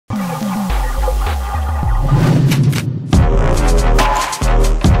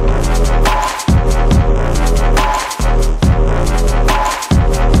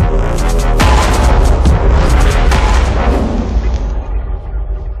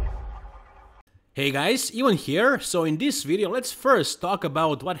Hey guys, Ivan here. So in this video, let's first talk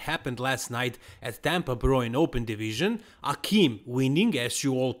about what happened last night at Tampa Pro in Open Division. Akim winning, as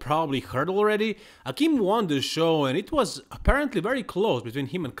you all probably heard already. Akim won the show and it was apparently very close between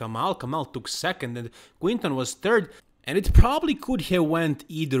him and Kamal. Kamal took second and Quinton was third. And it probably could have went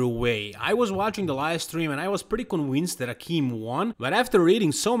either way. I was watching the live stream and I was pretty convinced that Akim won, but after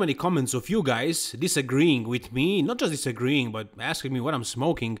reading so many comments of you guys disagreeing with me, not just disagreeing, but asking me what I'm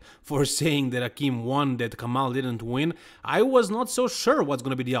smoking for saying that Akim won, that Kamal didn't win, I was not so sure what's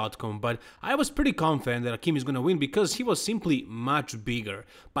gonna be the outcome, but I was pretty confident that Akim is gonna win because he was simply much bigger.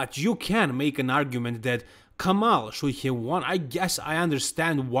 But you can make an argument that Kamal should have won. I guess I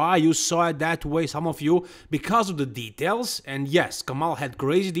understand why you saw it that way, some of you, because of the details. And yes, Kamal had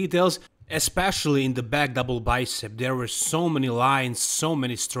crazy details, especially in the back double bicep. There were so many lines, so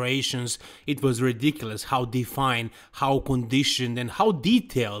many striations. It was ridiculous how defined, how conditioned, and how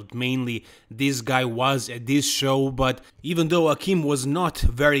detailed mainly this guy was at this show. But even though Akim was not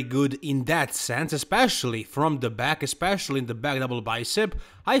very good in that sense, especially from the back, especially in the back double bicep,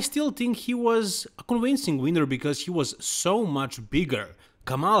 I still think he was a convincing winner because he was so much bigger.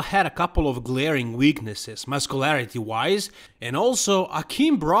 Kamal had a couple of glaring weaknesses, muscularity-wise, and also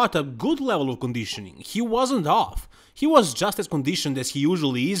Akim brought a good level of conditioning. He wasn't off. He was just as conditioned as he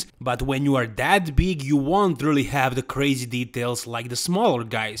usually is, but when you are that big, you won't really have the crazy details like the smaller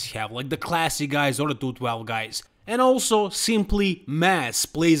guys have, like the classy guys or the 212 guys. And also, simply, mass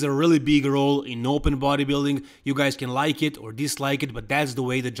plays a really big role in open bodybuilding. You guys can like it or dislike it, but that's the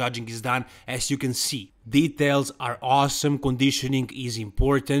way the judging is done, as you can see. Details are awesome, conditioning is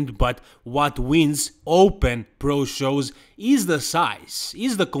important, but what wins open pro shows is the size,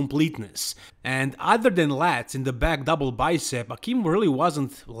 is the completeness. And other than lats in the back double bicep, Akim really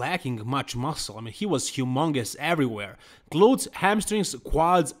wasn't lacking much muscle. I mean, he was humongous everywhere. Glutes, hamstrings,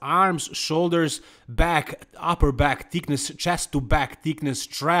 quads, arms, shoulders, back, upper back thickness, chest to back thickness,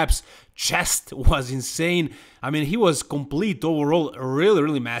 traps, chest was insane. I mean, he was complete overall,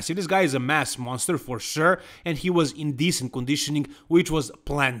 really massive. This guy is a mass monster for sure, and he was in decent conditioning, which was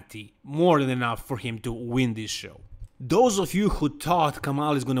plenty, more than enough for him to win this show. Those of you who thought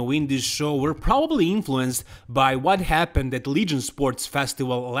Kamal is gonna win this show were probably influenced by what happened at Legion Sports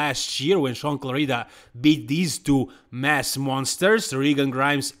Festival last year when Sean Clarida beat these two mass monsters, Regan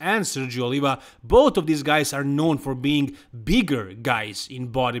Grimes and Sergio Oliva. Both of these guys are known for being bigger guys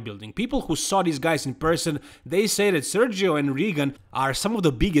in bodybuilding. People who saw these guys in person, they say that Sergio and Regan are some of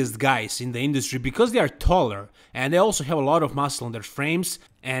the biggest guys in the industry because they are taller and they also have a lot of muscle on their frames.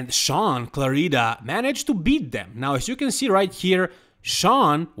 And Sean Clarida managed to beat them. Now, as you can see right here,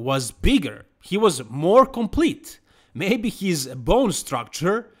 Sean was bigger. He was more complete. Maybe his bone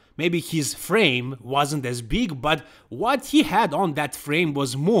structure, maybe his frame wasn't as big, but what he had on that frame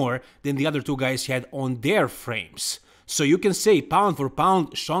was more than the other two guys had on their frames. So you can say pound for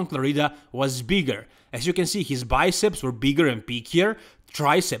pound, Sean Clarida was bigger. As you can see, his biceps were bigger and peakier.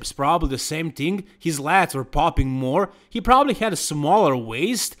 Triceps, probably the same thing. His lats were popping more. He probably had a smaller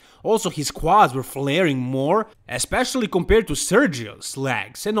waist. Also, his quads were flaring more, especially compared to Sergio's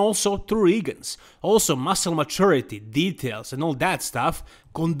legs and also to Regan's. Also, muscle maturity, details, and all that stuff.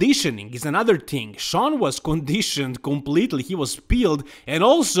 Conditioning is another thing. Sean was conditioned completely. He was peeled, and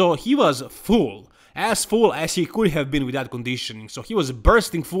also he was full. As full as he could have been without conditioning. So he was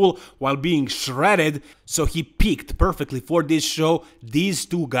bursting full while being shredded. So he peaked perfectly for this show. These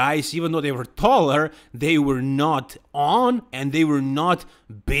two guys, even though they were taller, they were not on and they were not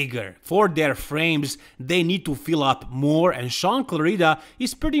bigger. For their frames, they need to fill up more, and Sean Clarida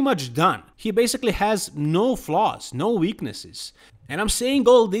is pretty much done. He basically has no flaws, no weaknesses. And I'm saying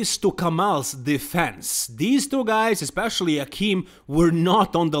all this to Kamal's defense. These two guys, especially Akim, were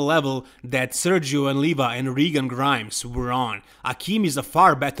not on the level that Sergio and Oliva and Regan Grimes were on. Akim is a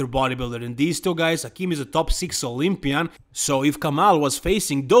far better bodybuilder than these two guys. Akim is a top 6 Olympian. So if Kamal was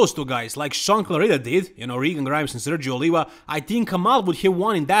facing those two guys like Sean Clarida did, you know, Regan Grimes and Sergio Oliva, I think Kamal would have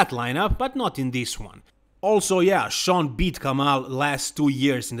won in that lineup, but not in this one. Also, yeah, Sean beat Kamal last 2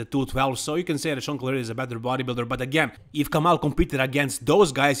 years in the 212, so you can say that Sean Clarida is a better bodybuilder. But again, if Kamal competed against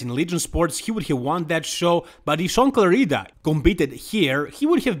those guys in Legion Sports, he would have won that show. But if Sean Clarida competed here, he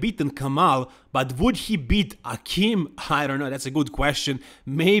would have beaten Kamal. But would he beat Akim? I don't know, that's a good question.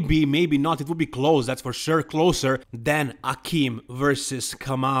 Maybe, maybe not. It would be close, that's for sure closer than Akim versus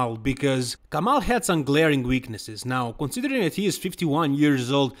Kamal, because Kamal had some glaring weaknesses. Now, considering that he is 51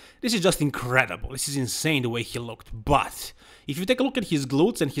 years old, this is just incredible. This is insane the way he looked. But if you take a look at his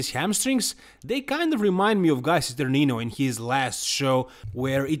glutes and his hamstrings, they kind of remind me of Guy Citernino in his last show,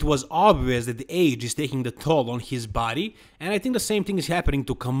 where it was obvious that the age is taking the toll on his body, and I think the same thing is happening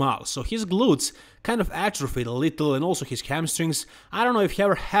to Kamal. So his glutes glutes kind of atrophied a little, and also his hamstrings. I don't know if he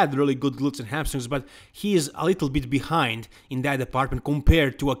ever had really good glutes and hamstrings, but he is a little bit behind in that department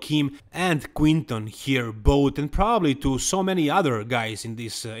compared to Akim and Quinton here both, and probably to so many other guys in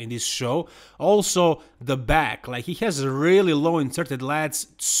this show. Also the back, like he has really low inserted lats,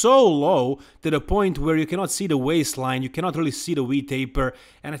 so low to the point where you cannot see the waistline, you cannot really see the V taper,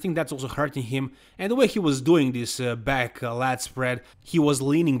 and I think that's also hurting him. And the way he was doing this back lat spread, he was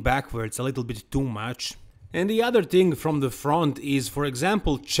leaning backwards a little bit too much. And the other thing from the front is, for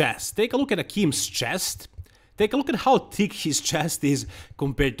example, chest. Take a look at Akim's chest. Take a look at how thick his chest is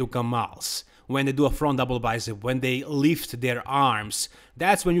compared to Kamal's. When they do a front double bicep, when they lift their arms,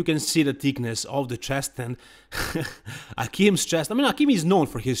 that's when you can see the thickness of the chest. And Akim's chest, I mean, Akim is known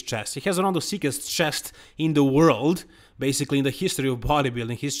for his chest. He has one of the thickest chest in the world. Basically, in the history of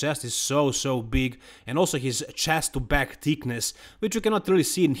bodybuilding, his chest is so big, and also his chest to back thickness, which you cannot really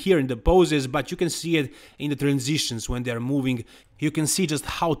see in here in the poses, but you can see it in the transitions when they are moving. You can see just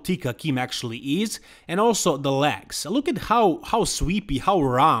how thick Akim actually is, and also the legs. Look at how sweepy, how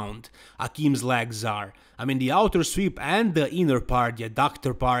round Akim's legs are. I mean, the outer sweep and the inner part, the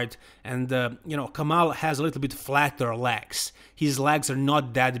adductor part, and you know, Kamal has a little bit flatter legs. His legs are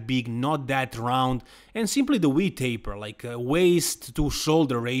not that big, not that round, and simply the V taper, like waist to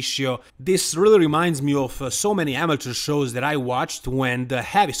shoulder ratio. This really reminds me of so many amateur shows that I watched when the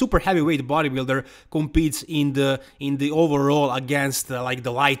super heavyweight bodybuilder competes in the overall against like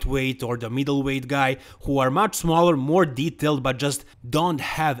the lightweight or the middleweight guy, who are much smaller, more detailed, but just don't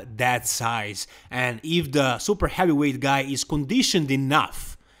have that size. And if the super heavyweight guy is conditioned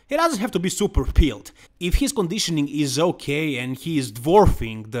enough, he doesn't have to be super peeled. If his conditioning is okay and he is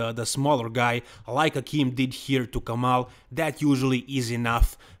dwarfing the smaller guy, like Akim did here to Kamal, that usually is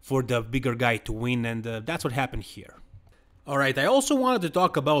enough for the bigger guy to win, and that's what happened here. Alright, I also wanted to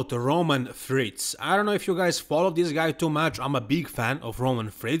talk about Roman Fritz. I don't know if you guys follow this guy too much. I'm a big fan of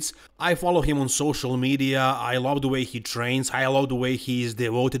Roman Fritz. I follow him on social media. I love the way he trains. I love the way he is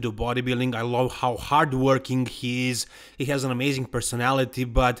devoted to bodybuilding. I love how hardworking he is. He has an amazing personality,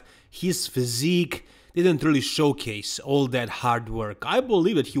 but his physique didn't really showcase all that hard work. I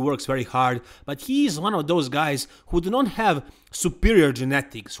believe that he works very hard, but he is one of those guys who do not have superior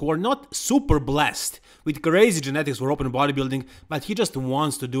genetics, who are not super blessed with crazy genetics for open bodybuilding, but he just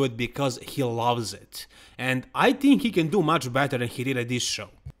wants to do it because he loves it. And I think he can do much better than he did at this show.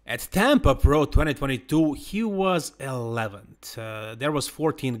 At Tampa Pro 2022, he was 11th. There was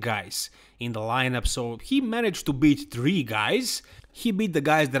 14 guys in the lineup, so he managed to beat 3 guys. He beat the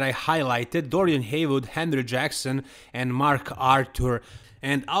guys that I highlighted, Dorian Haywood, Henry Jackson, and Mark Arthur.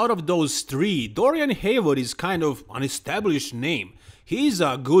 And out of those 3, Dorian Haywood is kind of an established name. He's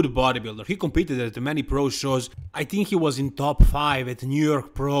a good bodybuilder. He competed at many pro shows. I think he was in top 5 at New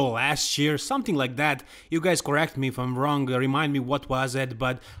York Pro last year, something like that. You guys correct me if I'm wrong, remind me what was it,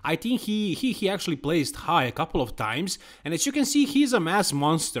 but I think he actually placed high a couple of times. And as you can see, he's a mass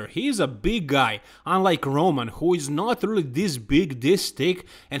monster. He's a big guy, unlike Roman, who is not really this big, this thick,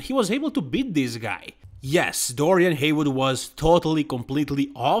 and he was able to beat this guy. Yes, Dorian Haywood was totally,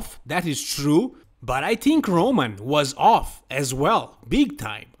 completely off, that is true. But I think Roman was off as well, big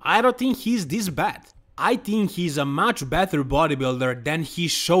time. I don't think he's this bad. I think he's a much better bodybuilder than he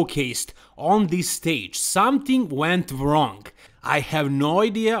showcased on this stage. Something went wrong. I have no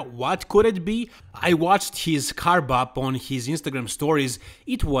idea what could it be. I watched his carb up on his Instagram stories.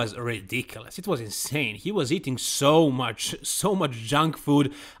 It was ridiculous. It was insane. He was eating so much junk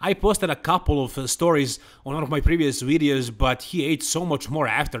food. I posted a couple of stories on one of my previous videos, but he ate so much more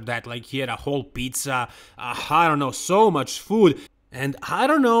after that. Like he had a whole pizza, I don't know, so much food. And I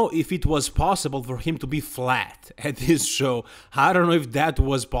don't know if it was possible for him to be flat at this show. I don't know if that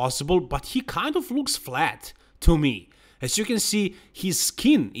was possible, but he kind of looks flat to me. As you can see, his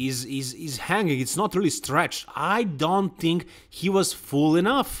skin is hanging, it's not really stretched. I don't think he was full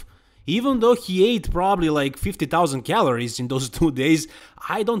enough. Even though he ate probably like 50,000 calories in those 2 days,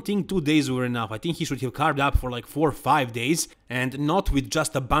 I don't think 2 days were enough. I think he should have carved up for like 4 or 5 days, and not with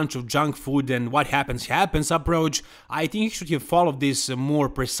just a bunch of junk food and what happens happens approach. I think he should have followed this more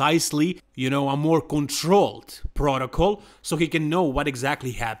precisely, you know, a more controlled protocol, so he can know what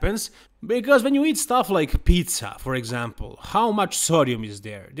exactly happens. Because when you eat stuff like pizza, for example, how much sodium is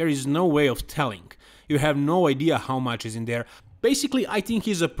there? There is no way of telling. You have no idea how much is in there. Basically, I think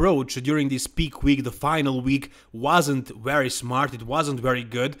his approach during this peak week, the final week, wasn't very smart, it wasn't very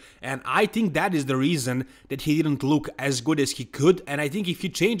good, and I think that is the reason that he didn't look as good as he could. And I think if he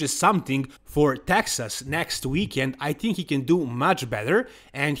changes something for Texas next weekend, I think he can do much better,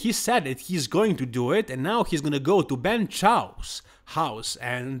 and he said that he's going to do it, and now he's gonna go to Ben Chow's house.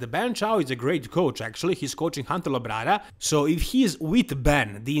 And Ben Chow is a great coach, actually. He's coaching Hunter Labrada. So if he's with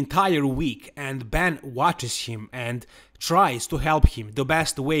Ben the entire week and Ben watches him and tries to help him the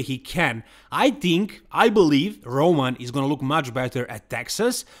best way he can, I believe Roman is gonna look much better at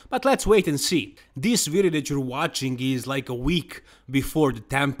Texas, but let's wait and see. This video that you're watching is like a week before the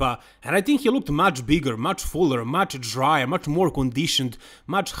Tampa, and I think he looked much bigger, much fuller, much drier, much more conditioned,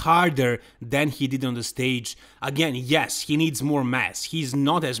 much harder than he did on the stage. Again, yes, he needs more mass. He's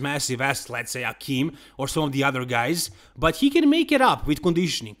not as massive as, let's say, Akim or some of the other guys, but he can make it up with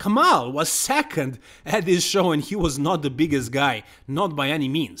conditioning. Kamal was second at this show and he was not the biggest guy, not by any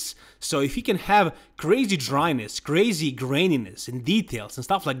means. So if he can have crazy dryness, crazy graininess and details and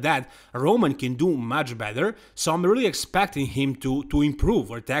stuff like that, Roman can do much better. So I'm really expecting him to improve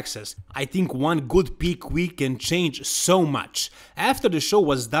for Texas. I think one good peak week can change so much. After the show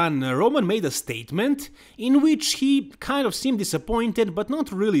was done, Roman made a statement in which he kind of seemed disappointed but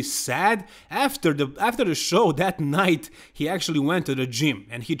not really sad. After the show that night, he actually went to the gym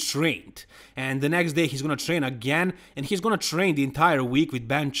and he trained. And the next day he's gonna train again, and he's gonna train the entire week with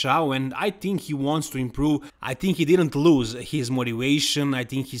Ben Chow, and I think he wants to improve. I think he didn't lose his motivation. I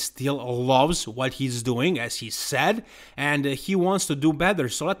think he still loves what he's doing, as he said, and he wants to do better.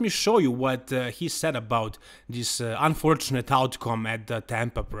 So let me show you what he said about this unfortunate outcome at the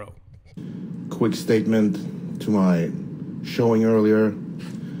Tampa Pro. Quick statement to my showing earlier.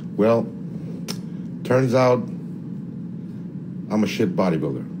 Well, turns out I'm a shit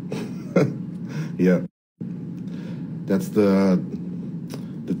bodybuilder. Yeah, that's the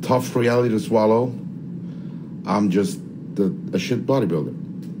tough reality to swallow. I'm just a shit bodybuilder.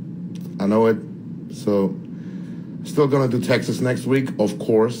 I know it. So, still gonna do Texas next week, of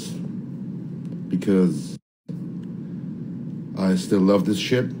course, because I still love this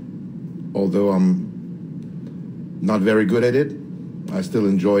shit. Although I'm not very good at it, I still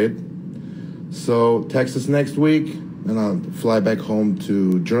enjoy it. So, Texas next week, and I'll fly back home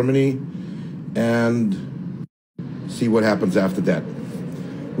to Germany and see what happens after that.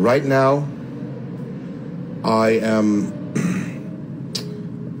 Right now, I am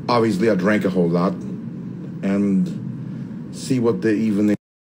obviously I drank a whole lot, and see what the evening.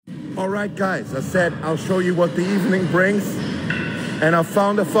 All right, guys, I said I'll show you what the evening brings, and I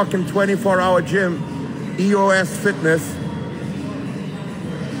found a fucking 24-hour gym, EOS Fitness,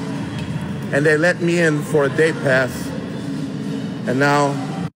 and they let me in for a day pass, and now,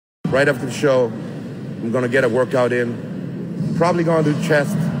 right after the show, I'm gonna get a workout in. Probably gonna do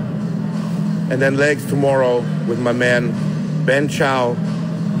chest and then legs tomorrow with my man Ben Chow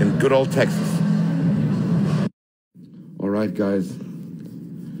in good old Texas. All right, guys,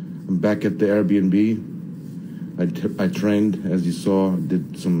 I'm back at the Airbnb. I trained, as you saw,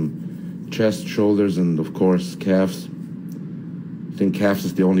 did some chest, shoulders, and of course calves. I think calves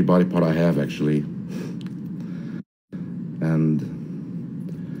is the only body part I have, actually. And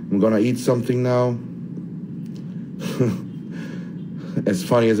I'm gonna eat something now. As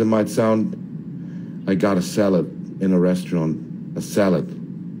funny as it might sound, I got a salad in a restaurant, a salad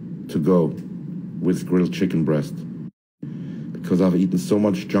to go with grilled chicken breast. Because I've eaten so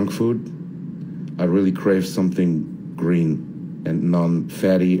much junk food, I really crave something green and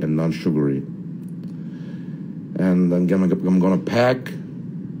non-fatty and non-sugary. And I'm gonna pack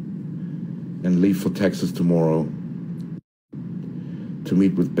and leave for Texas tomorrow to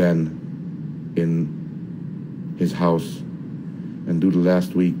meet with Ben in his house and do the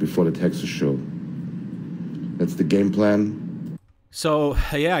last week before the Texas show. That's the game plan. So,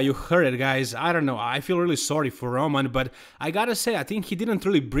 yeah, you heard it, guys. I don't know, I feel really sorry for Roman, but I gotta say, I think he didn't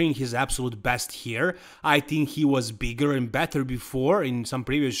really bring his absolute best here. I think he was bigger and better before in some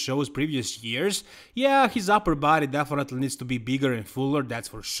previous shows, previous years. Yeah, his upper body definitely needs to be bigger and fuller, that's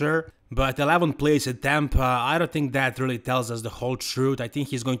for sure. But 11th place at Tampa, I don't think that really tells us the whole truth. I think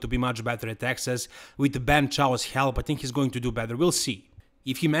he's going to be much better at Texas. With Ben Chow's help, I think he's going to do better. We'll see.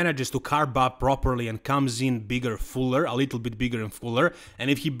 If he manages to carb up properly and comes in bigger, fuller, a little bit bigger and fuller,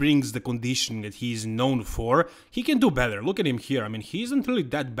 and if he brings the conditioning that he's known for, he can do better. Look at him here. I mean, he isn't really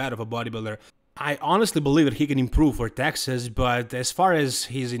that bad of a bodybuilder. I honestly believe that he can improve for Texas, but as far as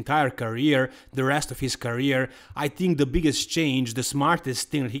his entire career, the rest of his career, I think the biggest change, the smartest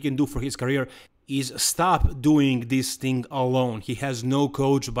thing that he can do for his career is stop doing this thing alone. He has no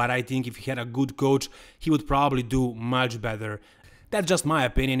coach, but I think if he had a good coach, he would probably do much better. That's just my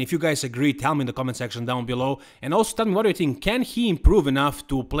opinion. If you guys agree, tell me in the comment section down below. And also tell me what do you think. Can he improve enough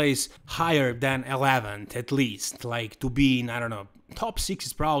to place higher than 11th at least? Like to be in, I don't know, top 6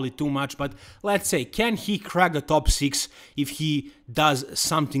 is probably too much, but let's say, can he crack the top 6 if he does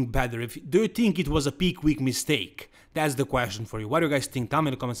something better? Do you think it was a peak week mistake That's the question for you. What do you guys think? Tell me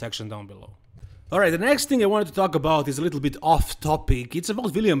in the comment section down below. Alright, the next thing I wanted to talk about is a little bit off topic. It's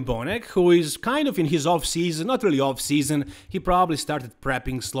about William Bonac, who is kind of in his off season, not really off season. He probably started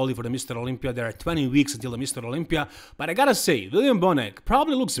prepping slowly for the Mr. Olympia. There are 20 weeks until the Mr. Olympia. But I gotta say, William Bonac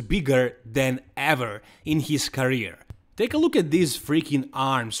probably looks bigger than ever in his career. Take a look at these freaking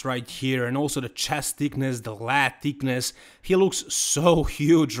arms right here, and also the chest thickness, the lat thickness. He looks so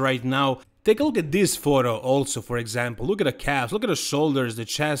huge right now. Take a look at this photo also, for example. Look at the calves, look at the shoulders, the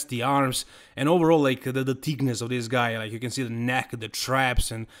chest, the arms, and overall, like, the thickness of this guy. Like, you can see the neck, the traps,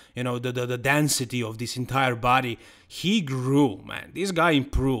 and, you know, the density of this entire body. He grew, man. This guy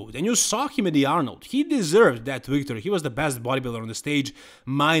improved. And you saw him at the Arnold. He deserved that victory. He was the best bodybuilder on the stage,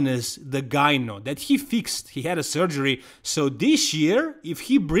 minus the gyno that he fixed. He had a surgery. So this year, if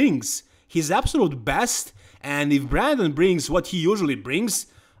he brings his absolute best, and if Brandon brings what he usually brings,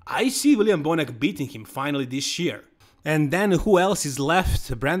 I see William Bonac beating him finally this year. And then who else is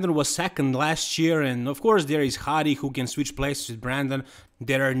left? Brandon was second last year, and of course there is Hadi, who can switch places with Brandon.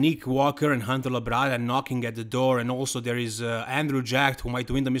 There are Nick Walker and Hunter Labrada knocking at the door, and also there is Andrew Jack, who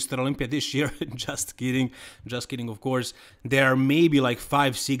might win the Mr. Olympia this year. Just kidding, of course. There are maybe like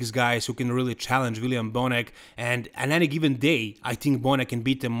 5-6 guys who can really challenge William Bonac, and on any given day, I think Bonac can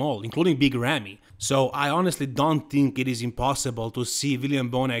beat them all, including Big Ramy. So I honestly don't think it is impossible to see William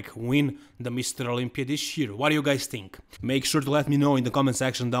Bonac win the Mr. Olympia this year. What do you guys think? Make sure to let me know in the comment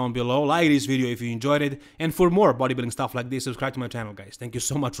section down below. Like this video if you enjoyed it, and for more bodybuilding stuff like this, subscribe to my channel, guys. Thank you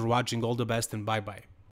so much for watching. All the best, and bye bye.